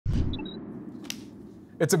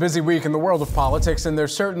It's a busy week in the world of politics, and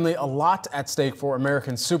there's certainly a lot at stake for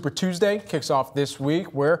American Super Tuesday. Kicks off this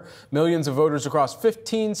week, where millions of voters across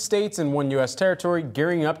 15 states and one U.S. territory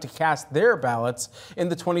gearing up to cast their ballots in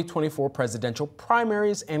the 2024 presidential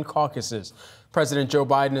primaries and caucuses. President Joe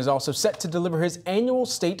Biden is also set to deliver his annual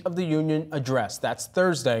State of the Union address. That's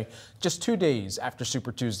Thursday, just 2 days after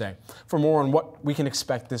Super Tuesday. For more on what we can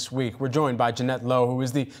expect this week, we're joined by Jeannette Lowe, who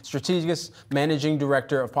is the Strategas Managing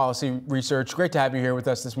Director of Policy Research. Great to have you here with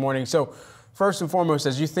us this morning. So first and foremost,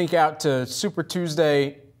 as you think out to Super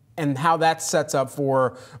Tuesday and how that sets up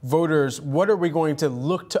for voters, what are we going to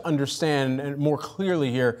look to understand more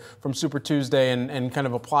clearly here from Super Tuesday and kind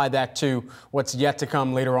of apply that to what's yet to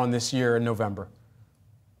come later on this year in November?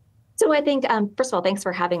 So I think, first of all, thanks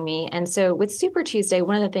for having me. And so with Super Tuesday,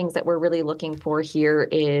 one of the things that we're really looking for here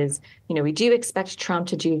is, we do expect Trump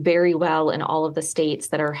to do very well in all of the states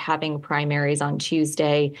that are having primaries on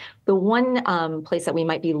Tuesday. The one place that we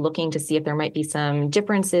might be looking to see if there might be some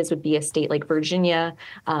differences would be a state like Virginia.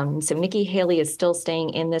 So Nikki Haley is still staying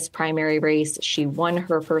in this primary race. She won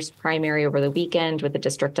her first primary over the weekend with the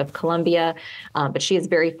District of Columbia, but she is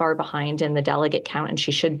very far behind in the delegate count, and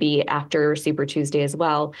she should be after Super Tuesday as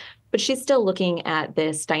well. But she's still looking at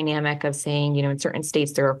this dynamic of saying, in certain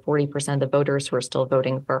states, there are 40% of the voters who are still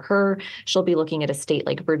voting for her. She'll be looking at a state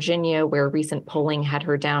like Virginia, where recent polling had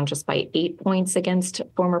her down just by 8 points against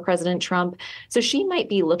former President Trump. So she might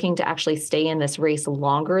be looking to actually stay in this race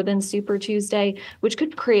longer than Super Tuesday, which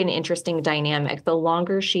could create an interesting dynamic. The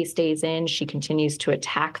longer she stays in, she continues to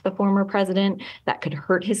attack the former president. That could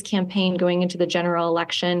hurt his campaign going into the general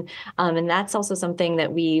election. And that's also something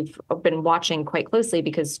that we've been watching quite closely,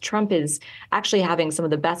 because Trump is actually having some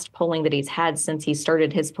of the best polling that he's had since he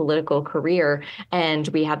started his political career. And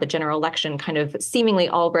we have the general election kind of seemingly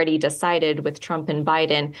already decided with Trump and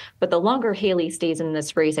Biden. But the longer Haley stays in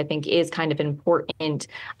this race, I think is kind of important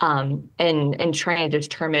in trying to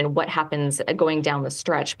determine what happens going down the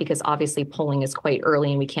stretch, because obviously polling is quite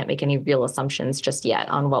early and we can't make any real assumptions just yet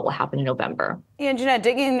on what will happen in November. And Jeannette,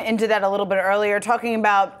 digging into that a little bit earlier, talking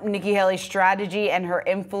about Nikki Haley's strategy and her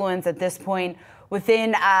influence at this point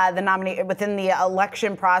within within the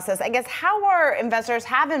election process. I guess, how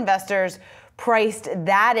have investors priced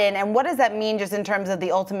that in, and what does that mean just in terms of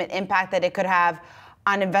the ultimate impact that it could have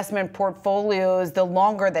on investment portfolios the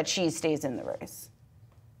longer that she stays in the race?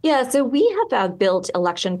 Yeah, so we have built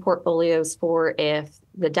election portfolios for if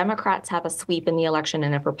the Democrats have a sweep in the election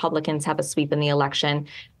and if Republicans have a sweep in the election.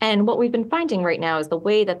 And what we've been finding right now is the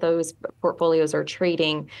way that those portfolios are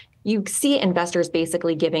trading, you see investors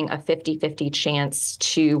basically giving a 50-50 chance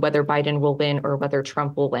to whether Biden will win or whether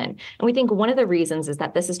Trump will win. And we think one of the reasons is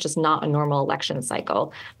that this is just not a normal election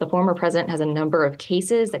cycle. The former president has a number of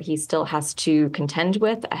cases that he still has to contend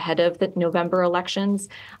with ahead of the November elections.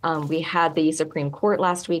 We had the Supreme Court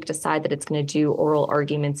last week decide that it's going to do oral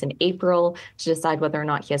arguments in April to decide whether or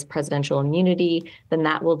not he has presidential immunity. Then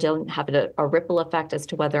that will have a ripple effect as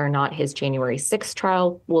to whether or not his January 6th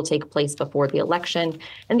trial will take place before the election.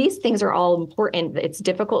 And these things are all important. It's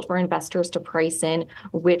difficult for investors to price in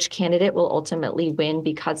which candidate will ultimately win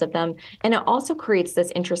because of them. And it also creates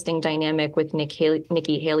this interesting dynamic with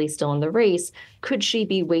Nikki Haley still in the race. Could she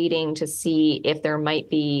be waiting to see if there might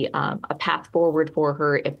be a path forward for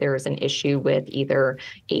her if there's an issue with either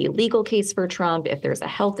a legal case for Trump, if there's a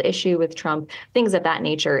health issue with Trump, things of that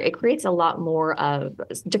nature? It creates a lot more of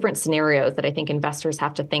different scenarios that I think investors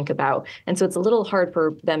have to think about. And so it's a little hard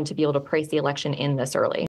for them to be able to price the election in this early.